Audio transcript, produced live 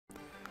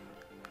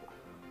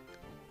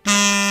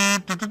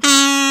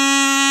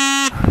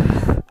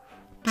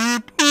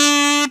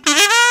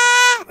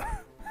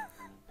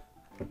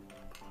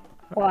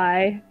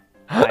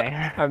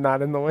I'm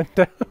not in the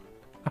window.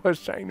 I was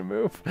trying to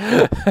move.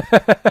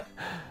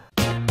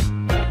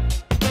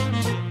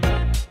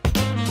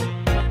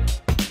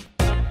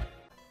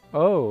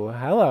 Oh,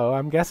 hello.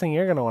 I'm guessing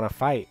you're gonna want to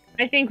fight.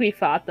 I think we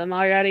fought them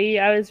already.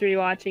 I was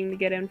rewatching to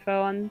get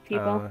info on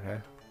people. Oh, okay.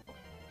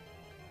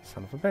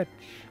 Son of a bitch.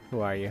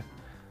 Who are you?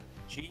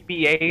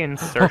 GBA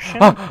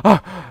insertion?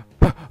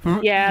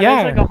 Yeah,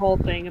 there's like a whole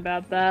thing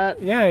about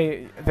that. Yeah,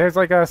 there's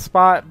like a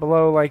spot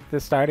below like the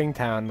starting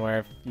town where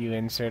if you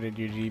inserted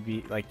your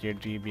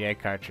GBA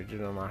cartridge,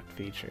 it unlocked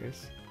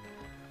features.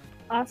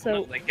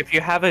 Also, like if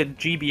you have a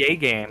GBA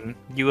game,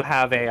 you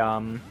have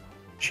a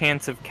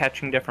chance of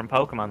catching different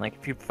Pokemon. Like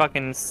if you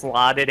fucking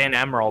slotted in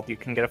Emerald, you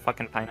can get a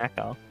fucking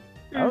Pineco.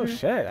 Oh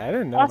shit, I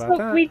didn't know about that.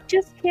 Also, we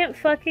just can't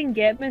fucking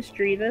get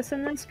Misdreavus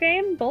in this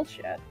game?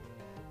 Bullshit.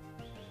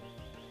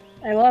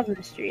 I love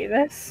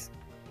Misdreavus.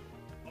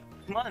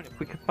 Come on, if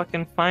we could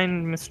fucking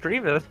find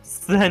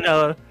Misdreavus,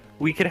 then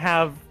we could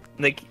have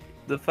like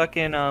the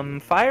fucking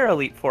Fire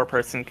Elite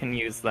 4-person can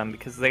use them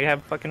because they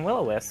have fucking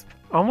Will-O-Wisp.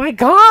 Oh my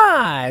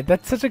god,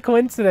 that's such a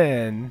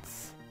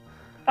coincidence.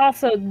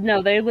 Also,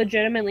 no, they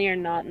legitimately are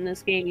not in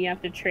this game. You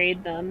have to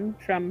trade them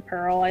from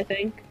Pearl, I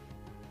think.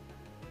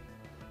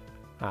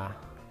 Ah.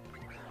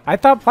 I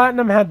thought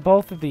Platinum had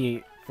both of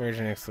the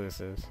version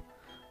exclusives.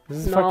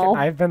 This is fucking...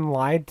 I've been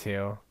lied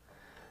to.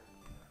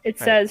 It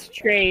says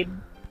trade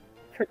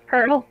for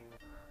Pearl.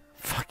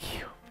 Fuck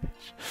you,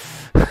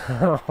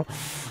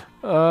 bitch.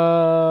 Oh,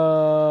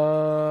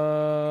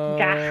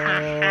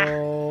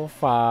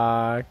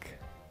 fuck.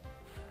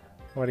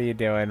 What are you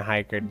doing,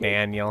 Hiker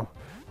Daniel?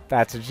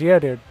 That's a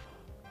Geodude.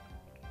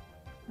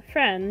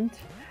 Friend.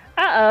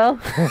 Uh-oh.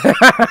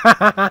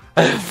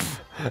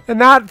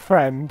 Not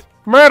friend.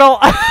 Myrtle!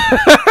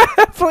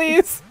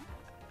 Please!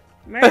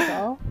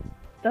 Myrtle?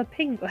 The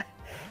penguin.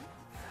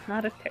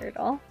 Not a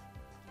turtle.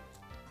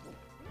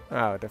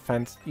 Oh,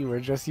 defense. You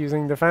were just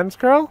using defense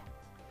curl?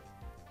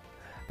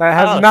 That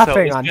has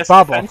nothing on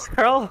bubble. Defense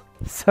curl?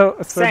 So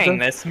saying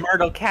this,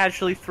 Myrtle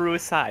casually threw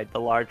aside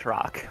the large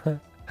rock.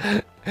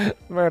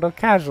 Myrtle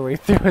casually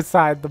threw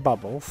aside the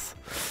bubbles.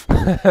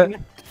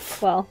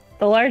 Well,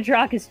 the large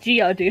rock is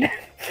Geodude.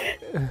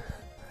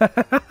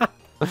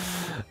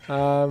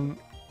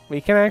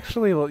 We can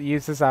actually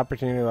use this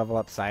opportunity to level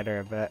up Cider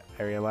a bit,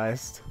 I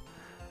realized.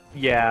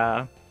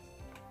 Yeah.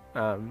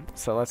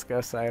 So let's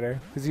go Cider.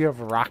 Because you have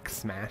Rock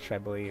Smash, I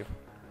believe.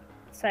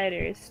 Cider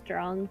is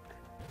strong.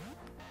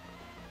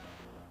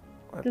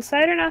 Does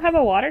Cider not have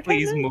a water type?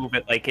 Please move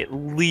it like at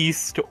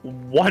least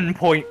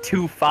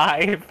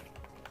 1.25.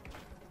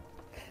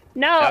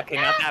 No. Okay,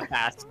 not that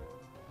fast.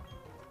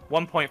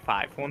 1.5.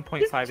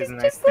 1.5 is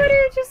nice. Just let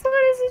us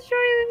enjoy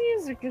the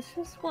music. It's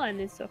just one.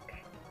 It's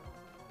okay.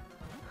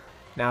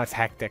 Now it's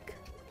hectic.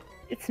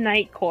 It's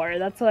Nightcore.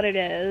 That's what it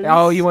is.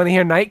 Oh, you want to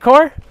hear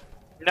Nightcore?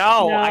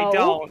 No, I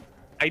don't.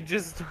 I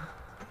just...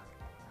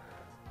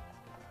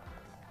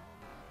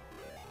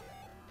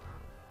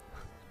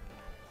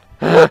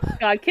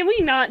 God, can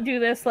we not do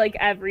this like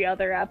every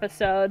other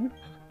episode?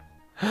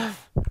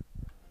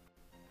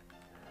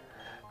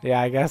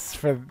 Yeah, I guess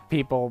for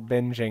people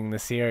binging the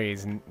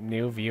series,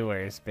 new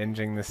viewers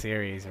binging the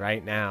series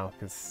right now,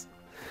 because...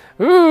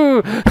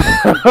 Ooh!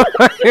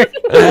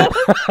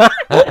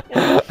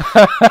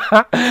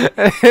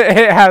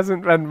 It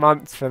hasn't been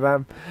months for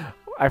them.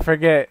 I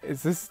forget,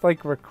 is this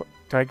like... do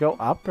I go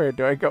up or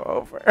do I go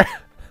over? I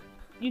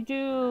think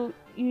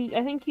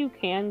you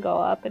can go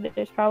up, and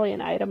there's probably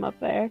an item up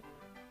there.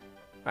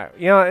 Alright,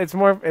 you know, it's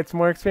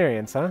more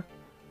experience, huh?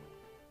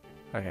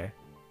 Okay.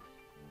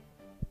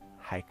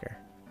 Hiker.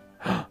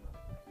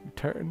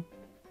 Turn.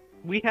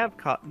 We have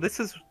caught... This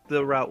is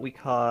the route we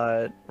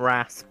caught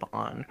Rasp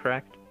on,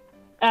 correct?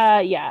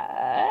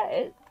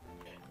 Yeah.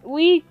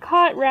 We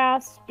caught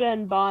Rasp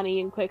and Bonnie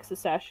in quick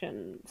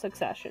succession,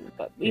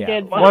 but we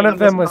did... One of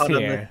them was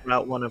here.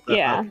 One of them.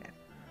 Yeah. Okay.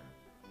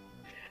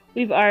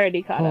 We've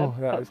already caught up.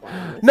 That was...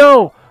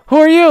 No! Who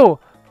are you?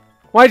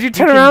 Why'd you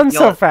turn around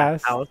so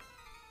fast?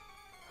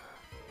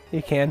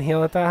 You can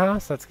heal at that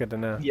house? That's good to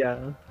know. Yeah.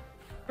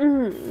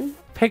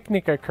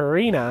 Picnicker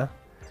Karina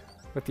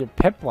with your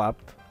Piplup.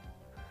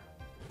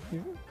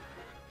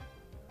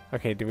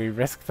 Okay, do we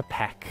risk the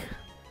peck?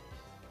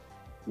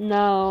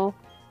 No.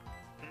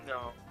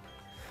 No.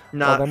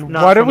 Well, then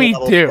what do we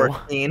do?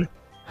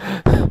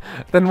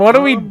 Then what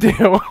do we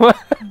do?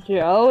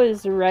 Joe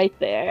is right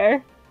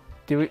there.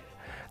 Do we...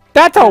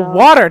 That's a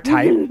water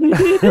type!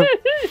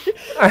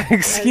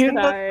 Excuse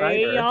me?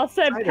 Sorry, y'all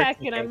said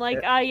peck and I'm like,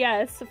 ah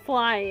yes,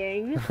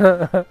 flying.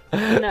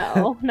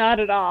 No,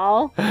 not at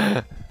all.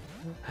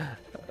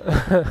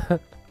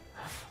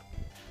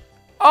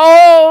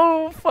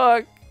 Oh,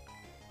 fuck!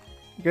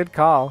 Good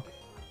call.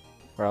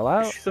 Roll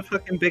out. She's a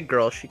fucking big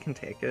girl, she can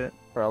take it.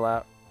 Roll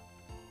out.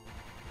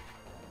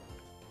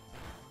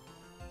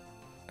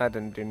 That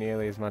didn't do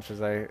nearly as much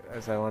as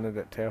I wanted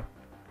it to.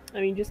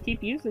 I mean, just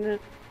keep using it.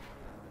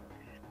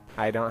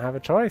 I don't have a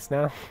choice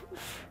now.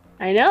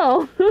 I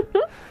know.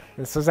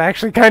 This was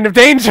actually kind of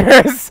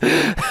dangerous.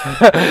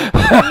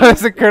 That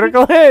was a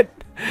critical hit.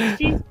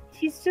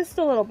 He's just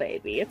a little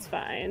baby. It's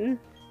fine.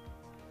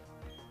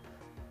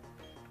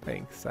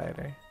 Thanks,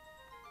 Cider.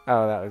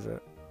 Oh, that was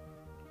it.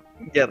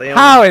 Yeah, they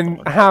How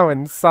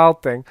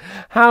insulting.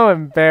 How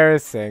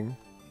embarrassing.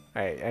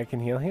 Alright, I can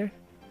heal here?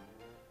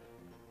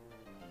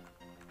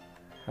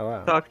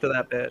 Hello. Talk to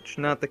that bitch,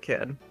 not the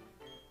kid.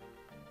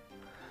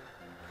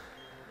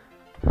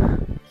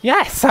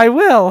 Yes, I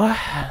will.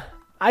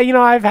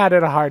 I've had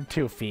it a hard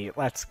 2 feet.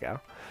 Let's go.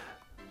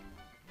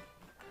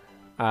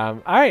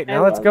 Alright,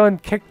 now let's go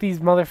and kick these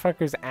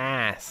motherfuckers'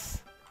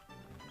 ass.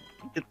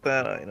 Get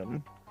that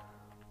item.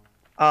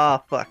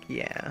 Ah, fuck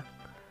yeah.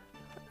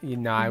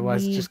 I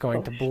was just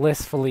going to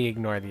blissfully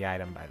ignore the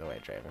item, by the way,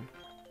 Draven.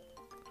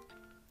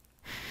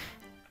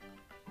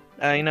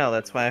 I know,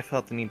 that's why I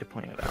felt the need to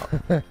point it out.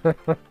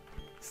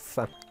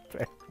 Son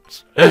of a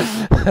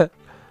bitch.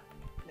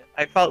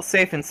 I felt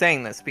safe in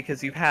saying this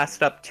because you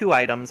passed up 2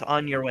 items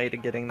on your way to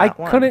getting that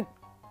one. I couldn't...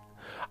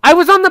 I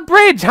was on the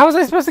bridge! How was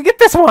I supposed to get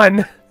this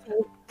one?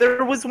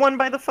 There was one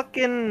by the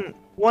fucking...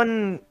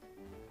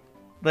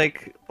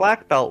 like,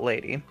 black belt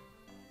lady.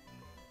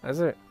 Was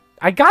it?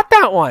 I got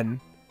that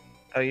one!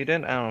 Oh, you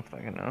didn't? I don't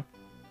fucking know.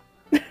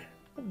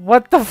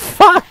 What the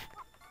fuck?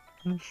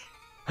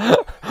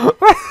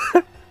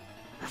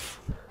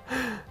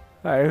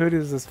 Alright, who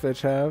does this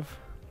bitch have?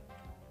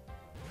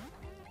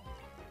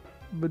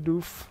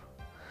 Badoof.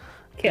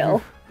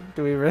 Kill.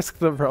 Do we risk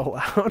the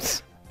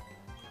rollout?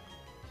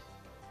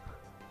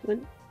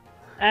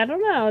 I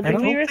don't know.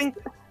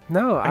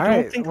 No, I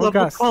alright. don't think we'll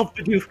level Gus. 12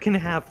 Bidoof can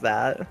have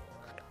that.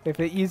 If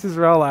it uses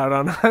rollout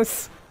on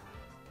us,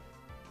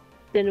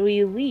 Then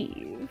we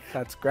leave.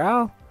 that's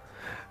growl.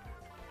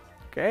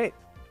 Great.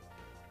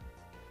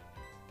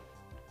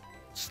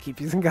 Just keep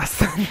using Gus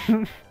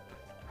then.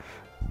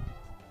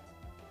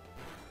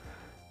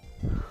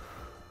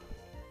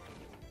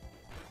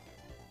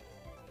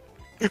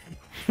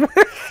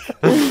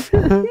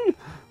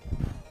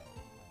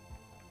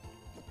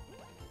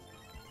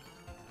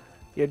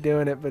 You're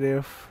doing it,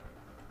 Bidoof.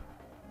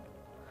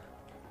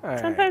 Alright.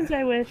 Sometimes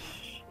I wish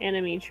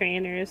enemy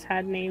trainers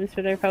had names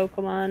for their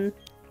Pokemon.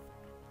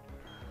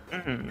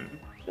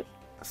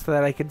 So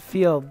that I could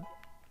feel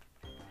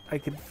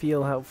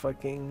how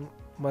fucking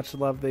much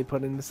love they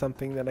put into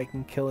something that I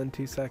can kill in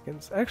 2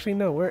 seconds. Actually,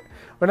 no, we're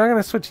not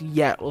gonna switch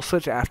yet. We'll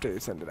switch after they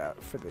send it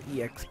out for the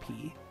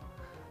EXP.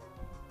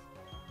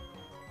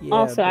 Yeah,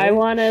 Also, I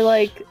want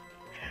to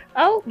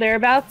oh, they're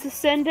about to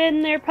send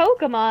in their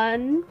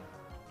Pokemon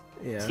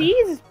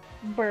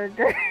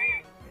cheeseburger.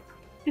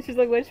 She's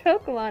like, which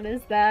Pokemon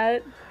is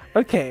that?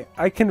 Okay,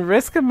 I can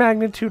risk a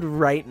magnitude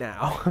right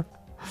now.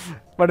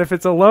 But if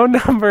it's a low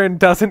number and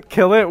doesn't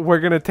kill it, we're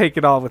gonna take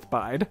it all with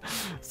Bide.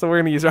 So we're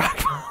gonna use Rock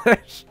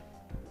Polish.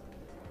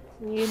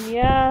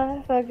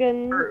 Yeah,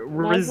 fucking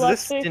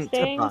resistant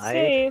to Bide.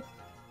 Safe.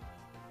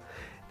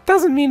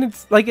 Doesn't mean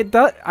it's like it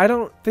does. I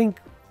don't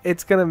think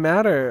it's gonna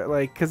matter,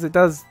 like, because it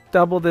does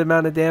double the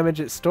amount of damage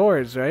it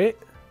stores, right?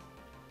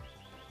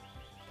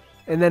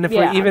 And then if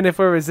even if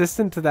we're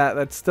resistant to that,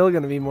 that's still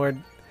gonna be more.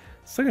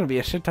 Still gonna be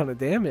a shit ton of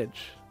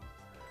damage.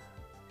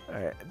 All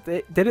right,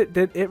 it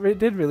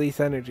did release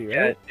energy,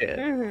 right? Yeah, it did.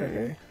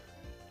 Okay.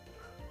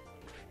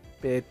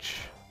 Bitch.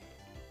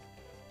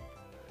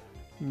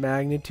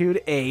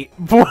 Magnitude 8.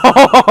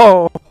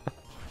 Whoa!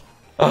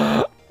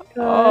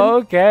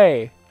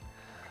 Okay.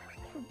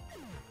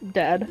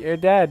 Dead. You're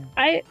dead.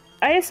 I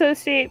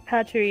associate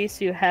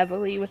Pachirisu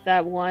heavily with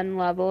that one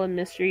level in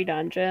Mystery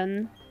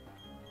Dungeon.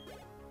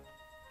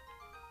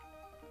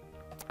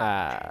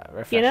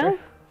 Refresher. You know?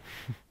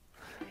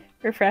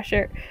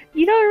 Refresher.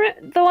 You know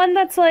the one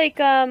that's like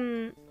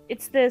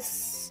it's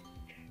this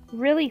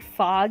really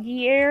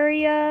foggy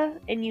area,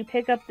 and you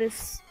pick up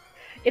this.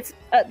 It's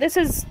this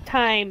is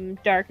time,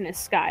 darkness,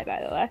 sky,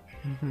 by the way.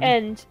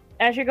 And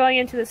as you're going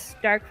into this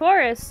dark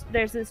forest,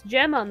 there's this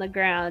gem on the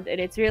ground, and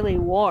it's really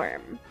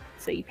warm.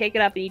 So you pick it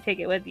up and you take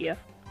it with you.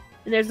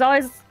 And there's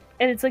always,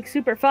 and it's like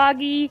super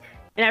foggy,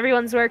 and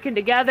everyone's working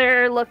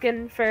together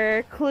looking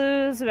for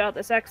clues about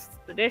this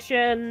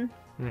expedition.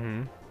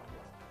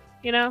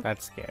 You know?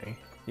 That's scary.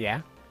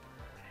 Yeah.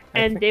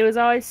 And it was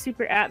always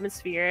super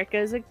atmospheric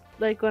as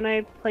like when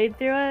I played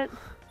through it.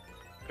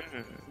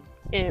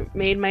 It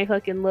made my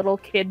fucking little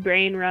kid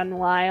brain run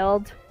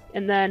wild.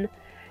 And then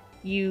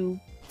you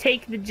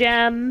take the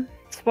gem.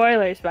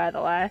 Spoilers, by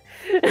the way.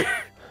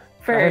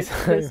 For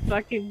this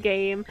fucking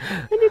game.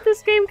 When did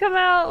this game come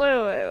out?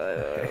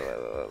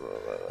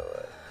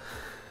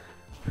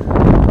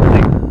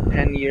 Like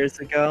 10 years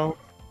ago?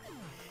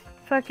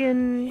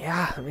 Fucking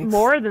yeah,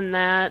 more than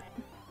that.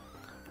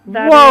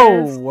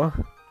 Whoa!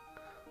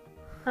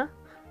 Huh?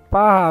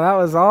 Bah, that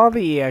was all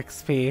the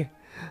EXP.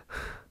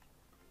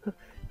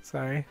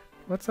 Sorry.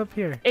 What's up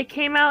here? It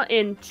came out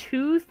in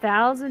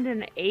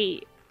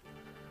 2008.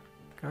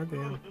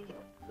 Goddamn.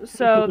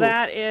 So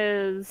that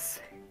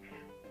is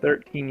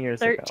 13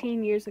 years ago.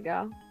 13 years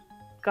ago.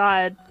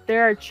 God,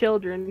 there are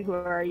children who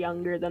are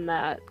younger than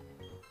that.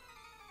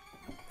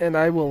 And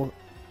I will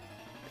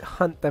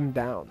hunt them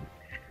down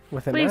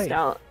with a knife. Please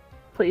don't.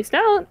 Please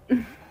don't.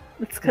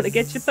 It's gonna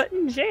get you put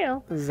in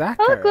jail.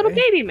 Zachary. Oh, look, little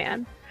baby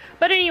man.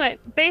 But anyway,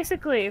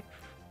 basically,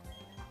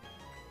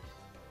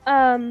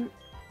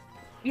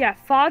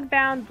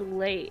 fog-bound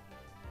lake.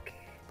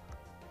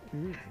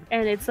 Mm.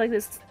 And it's like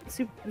this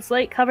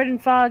lake covered in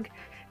fog,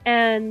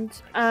 and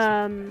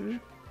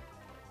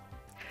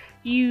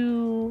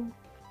you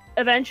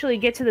eventually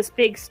get to this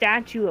big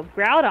statue of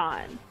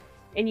Groudon,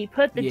 and you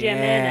put the gem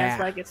in as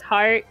like its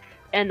heart,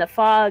 and the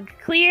fog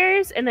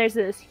clears, and there's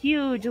this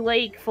huge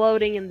lake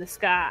floating in the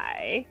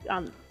sky.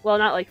 Well,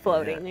 not like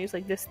floating. Yeah. There's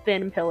like this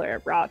thin pillar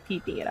of rock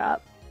keeping it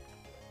up.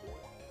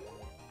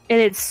 And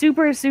it's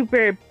super,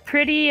 super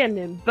pretty and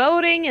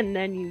embodying, and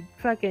then you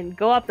fucking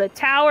go up the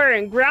tower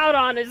and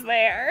Groudon is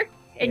there,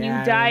 and you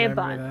die a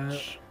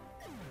bunch.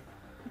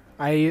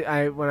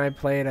 When I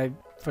played, I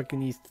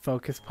fucking used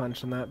Focus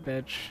Punch on that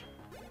bitch.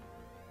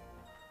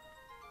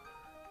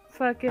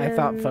 I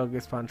thought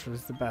Focus Punch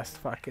was the best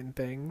fucking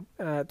thing.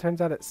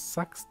 Turns out it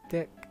sucks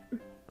dick.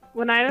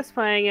 When I was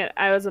playing it,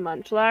 I was a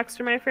Munchlax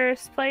for my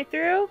first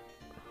playthrough,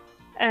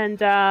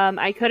 and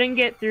I couldn't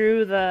get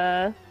through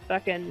the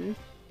fucking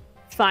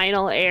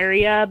final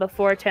area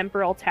before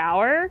Temporal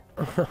Tower,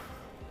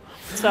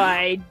 so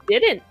I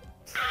didn't.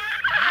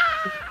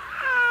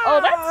 Oh,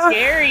 that's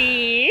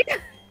scary.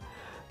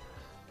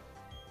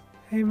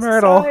 Hey,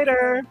 Myrtle.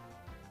 Cider.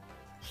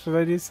 Should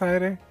I do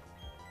Cider?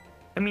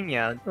 I mean,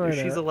 yeah, if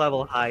she's a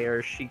level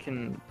higher, she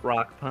can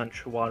rock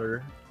punch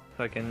water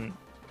fucking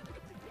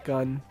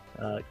gun.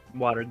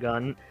 Water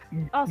gun.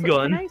 Also,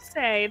 can I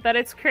say that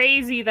it's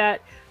crazy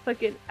that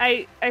fucking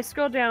I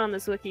scrolled down on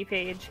this wiki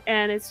page,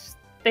 and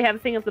they have a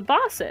thing of the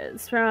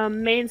bosses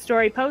from main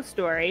story, post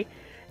story,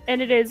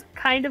 and it is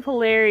kind of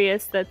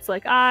hilarious. That's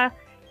like,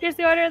 here's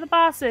the order of the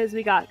bosses.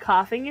 We got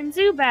Coughing and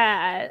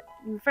Zubat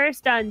in the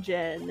first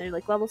dungeon. They're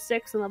like level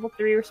 6 and level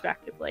 3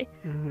 respectively.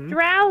 Mm-hmm.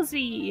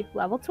 Drowsy,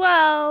 level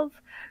 12.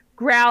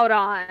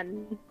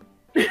 Groudon.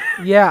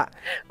 Yeah,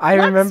 I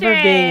remember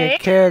being a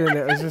kid and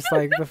it was just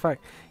like, the fuck.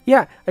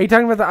 Yeah, are you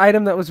talking about the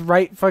item that was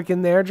right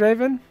fucking there,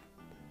 Draven?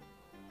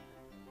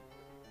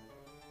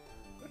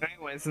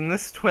 Anyways, in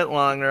this twit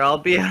longer, I'll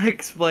be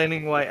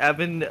explaining why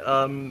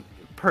Evan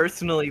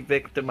personally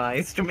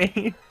victimized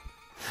me.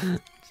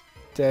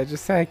 Dude,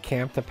 just say I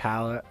camped a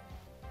pallet.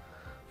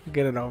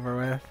 Get it over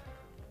with.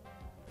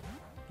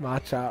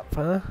 Machop,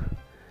 huh?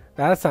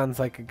 That sounds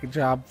like a good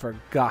job for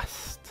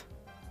Gust.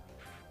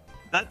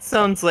 That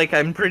sounds like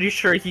I'm pretty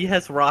sure he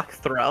has Rock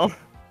Throw.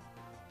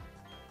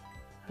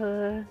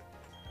 Can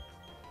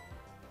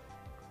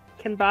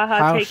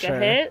Baja take a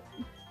hit?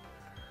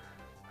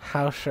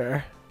 How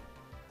sure?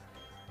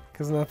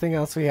 Because nothing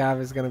else we have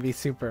is going to be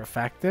super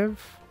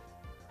effective.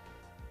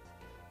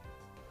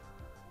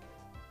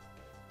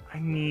 I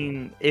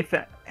mean,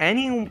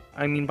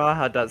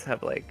 Baja does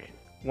have, like,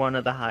 one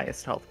of the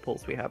highest health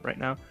pools we have right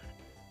now.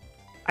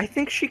 I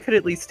think she could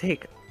at least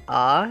take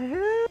a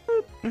hit?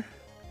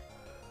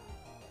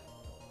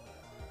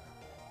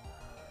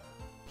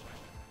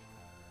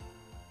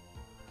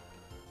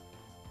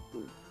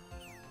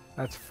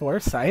 That's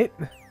Foresight.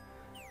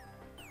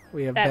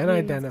 We have been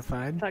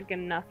identified.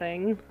 Fucking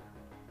nothing.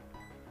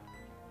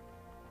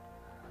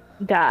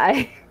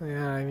 Die.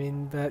 Yeah, I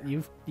mean that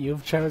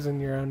you've chosen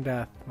your own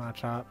death,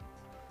 Machop.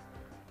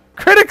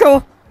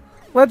 Critical!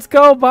 Let's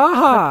go,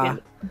 Baja!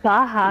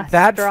 Baja.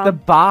 That's strong. the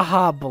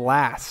Baja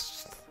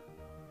Blast.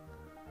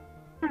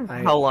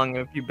 How long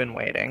have you been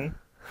waiting?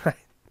 I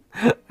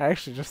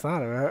actually just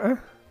thought of it.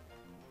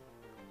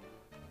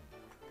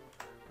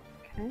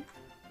 Okay.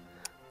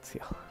 Let's see.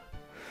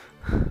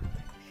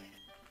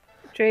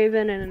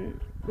 Draven, and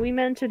we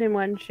mentioned in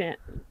one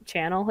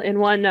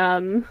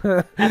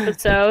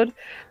episode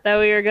that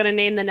we were going to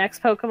name the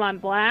next Pokemon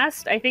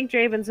Blast. I think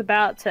Draven's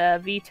about to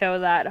veto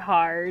that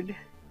hard.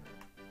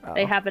 Oh.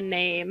 They have a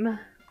name.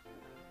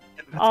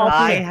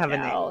 I have a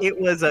name. It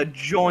was a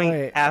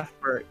joint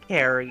effort,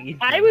 Carrie.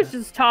 I was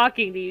just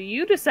talking to you.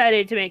 You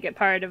decided to make it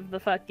part of the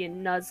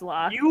fucking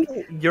Nuzlocke.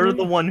 You're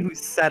the one who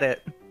said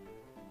it.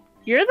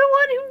 You're the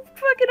one who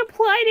fucking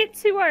applied it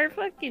to our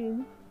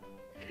fucking...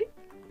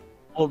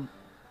 Well,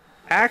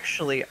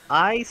 actually,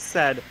 I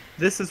said,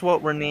 this is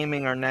what we're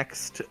naming our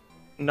next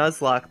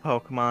Nuzlocke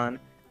Pokemon.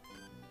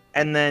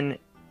 And then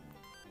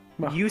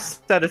you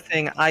said a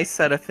thing, I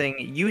said a thing,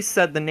 you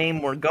said the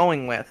name we're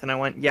going with, and I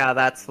went, yeah,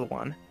 that's the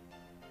one.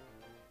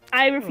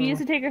 I refuse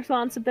to take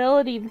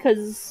responsibility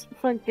because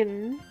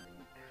fucking...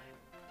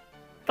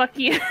 Fuck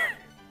you.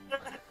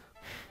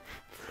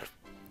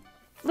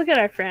 Look at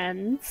our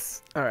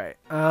friends. Alright,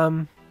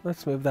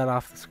 let's move that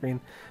off the screen.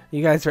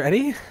 You guys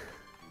ready?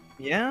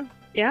 Yeah?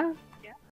 Yeah.